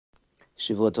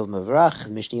Shavuot Tov Mavrach.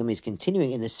 Mishnah Yomi is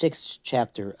continuing in the 6th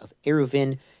chapter of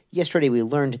Eruvin. Yesterday we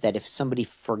learned that if somebody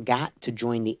forgot to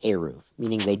join the Eruv,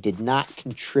 meaning they did not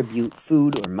contribute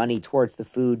food or money towards the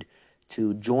food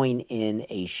to join in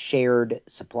a shared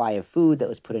supply of food that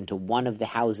was put into one of the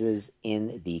houses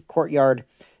in the courtyard,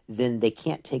 then they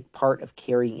can't take part of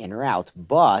carrying in or out,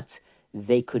 but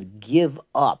they could give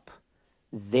up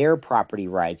their property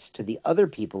rights to the other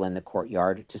people in the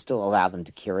courtyard to still allow them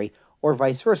to carry, or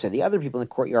vice versa. The other people in the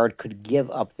courtyard could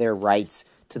give up their rights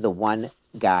to the one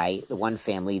guy, the one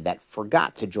family that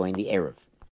forgot to join the Eruv.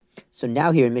 So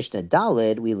now here in Mishnah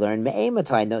Daled, we learn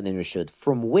Me'ematai Notnin Reshut.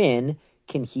 From when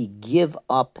can he give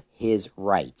up his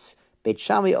rights? Beit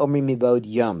Shammai Omri Mibod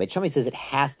Yom. Beit Shammai says it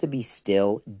has to be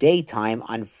still daytime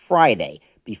on Friday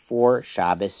before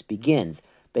Shabbos begins.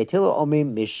 Beit Hillel Omri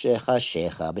Mishecha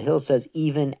Shecha. Beit Hillel says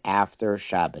even after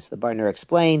Shabbos. The Barner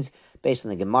explains, based on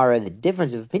the Gemara, the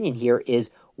difference of opinion here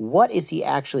is what is he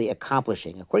actually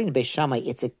accomplishing? According to Beit Shammai,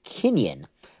 it's a kinyan.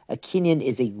 A kinyan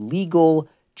is a legal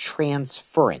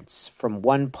transference from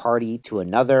one party to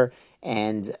another,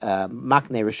 and makne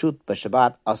reshut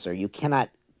b'Shabbat asur. You cannot,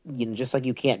 just like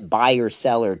you can't buy or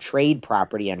sell or trade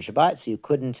property on Shabbat, so you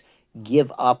couldn't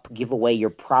give away your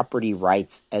property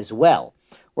rights as well.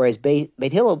 Whereas Beit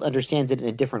Hillel understands it in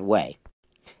a different way,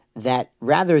 that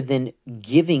rather than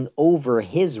giving over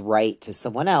his right to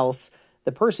someone else,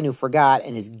 the person who forgot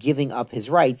and is giving up his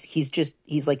rights,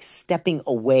 he's like stepping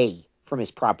away from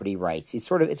his property rights. It's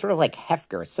sort of like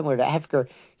hefker, similar to hefker.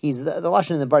 He's the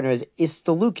lashon in the Barner is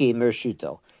istaluki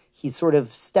mershuto. He's sort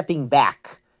of stepping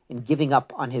back and giving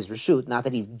up on his reshut, not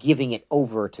that he's giving it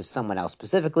over to someone else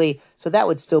specifically. So that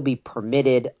would still be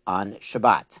permitted on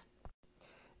Shabbat.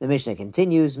 The Mishnah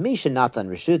continues, Misha Natan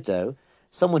Reshuto,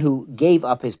 someone who gave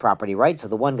up his property rights, so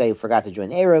the one guy who forgot to join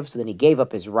the Eruv, so then he gave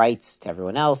up his rights to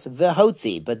everyone else,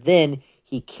 Vehotzi, but then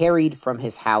he carried from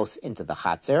his house into the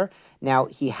Chatzer. Now,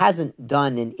 he hasn't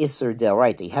done an Isser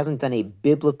Deoraita, he hasn't done a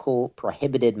biblical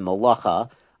prohibited malacha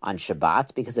on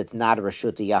Shabbat, because it's not a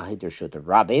Reshut Yachid or Reshut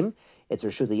Rabim. It's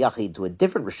Reshut Yachid to a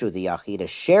different Reshut Yachid, a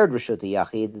shared Reshut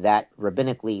Yachid that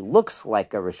rabbinically looks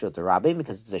like a Reshut Rabim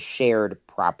because it's a shared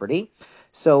property.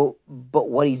 So, but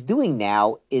what he's doing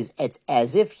now is it's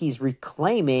as if he's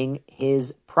reclaiming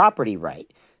his property right.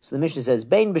 So the Mishnah says,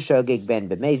 "Bein b'shogeg ben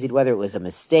b'mezid," whether it was a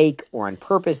mistake or on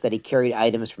purpose that he carried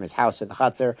items from his house to the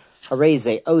Chatzar,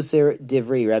 hareze oser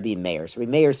divri Rabbi Meir. So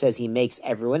Rabbi Meir says he makes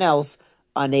everyone else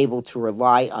unable to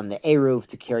rely on the Eruv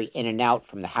to carry in and out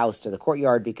from the house to the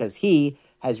courtyard because he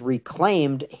has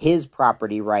reclaimed his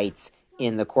property rights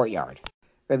in the courtyard.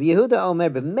 Rabbi Yehuda Omer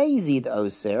b'mezid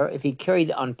oser, if he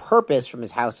carried on purpose from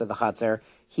his house to the Chatzar,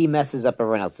 he messes up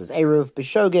everyone else's Eruv.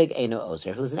 B'shogeg eino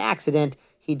oser. If it was an accident,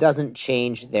 he doesn't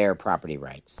change their property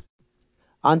rights.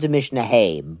 On to Mishnah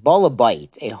Hay,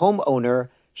 Balabait, a homeowner,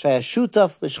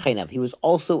 shayashutaf l'shchenav. He was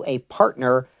also a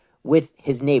partner with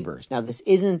his neighbors. Now, this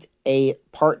isn't a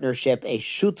partnership, a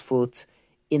shutfut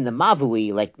in the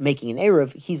mavui, like making an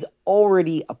eruv. He's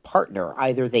already a partner.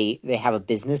 Either they have a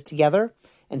business together,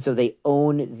 and so they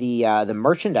own the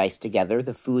merchandise together,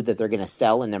 the food that they're going to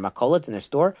sell in their makolet, in their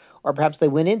store, or perhaps they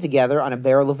went in together on a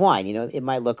barrel of wine. It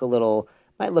might look a little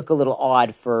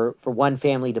odd for one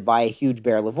family to buy a huge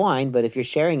barrel of wine, but if you're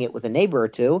sharing it with a neighbor or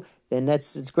two, then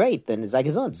it's great. Then it's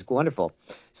zagazon, it's wonderful.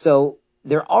 So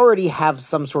they already have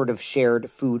some sort of shared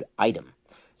food item.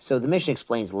 So the Mishnah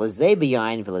explains, Lazeh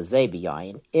b'yayin v'lazeh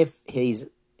b'yayin. If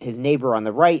his neighbor on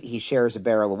the right, he shares a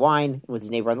barrel of wine, and with his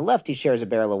neighbor on the left, he shares a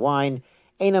barrel of wine,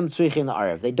 einam tzrichin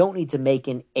la'arev. They don't need to make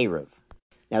an eruv.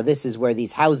 Now this is where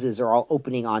these houses are all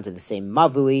opening onto the same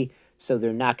mavui, so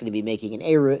they're not going to be making an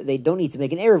eruv. They don't need to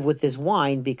make an eruv with this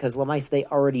wine because lamais they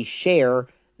already share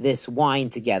this wine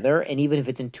together, and even if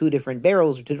it's in two different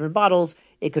barrels or two different bottles,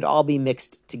 it could all be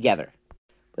mixed together.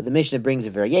 But the Mishnah brings a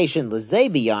variation. Lazeh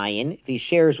b'yayin, if he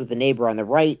shares with the neighbor on the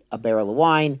right a barrel of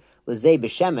wine, lazeh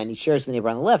b'shemen, he shares with the neighbor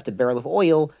on the left a barrel of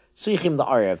oil, tzrichim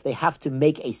la'arev. They have to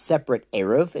make a separate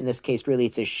eruv. In this case, really,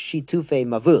 it's a shitufe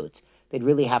mavut. They'd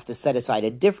really have to set aside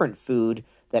a different food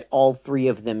that all three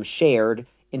of them shared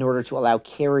in order to allow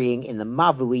carrying in the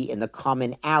mavui, in the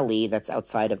common alley that's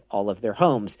outside of all of their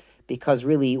homes, because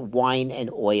really wine and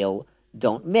oil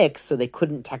don't mix, so they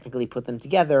couldn't technically put them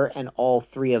together, and all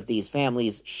three of these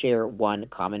families share one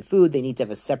common food. They need to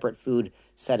have a separate food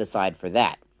set aside for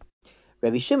that.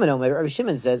 Rabbi Shimon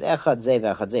says, Echad zeh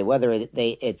ve'echad zeh, whether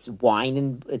it's wine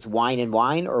and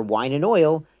wine or wine and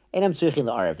oil, enam tzrichim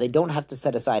la'arev. They don't have to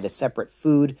set aside a separate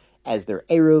food as their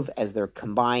eruv, as their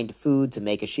combined food to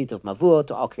make a shituf mavua,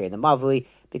 to all carry the mavui,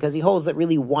 because he holds that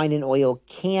really wine and oil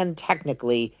can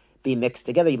technically be mixed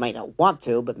together. You might not want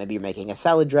to, but maybe you're making a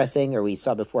salad dressing, or we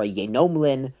saw before a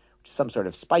yenomlin, some sort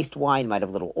of spiced wine, might have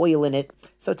a little oil in it.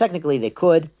 So technically they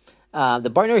could.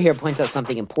 The Barner here points out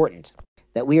something important,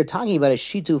 that we are talking about a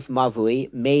shituf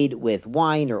mavui made with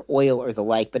wine or oil or the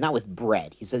like, but not with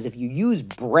bread. He says if you use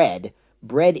bread,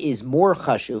 bread is more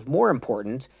chashuv, more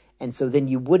important, and so then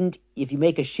you wouldn't, if you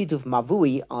make a shituf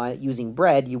mavui using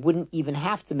bread, you wouldn't even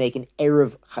have to make an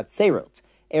erev chatzerot.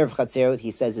 Erev chatzerot,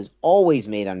 he says, is always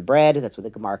made on bread. That's what the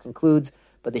Gemara concludes.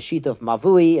 But the shituf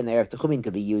mavui and the erev techumin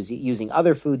could be using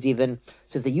other foods even.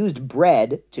 So if they used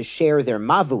bread to share their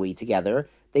mavui together,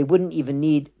 they wouldn't even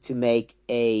need to make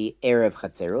a erev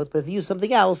chatzerot. But if you use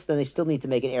something else, then they still need to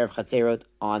make an erev chatzerot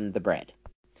on the bread.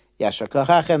 Yashar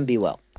kochachem, be well.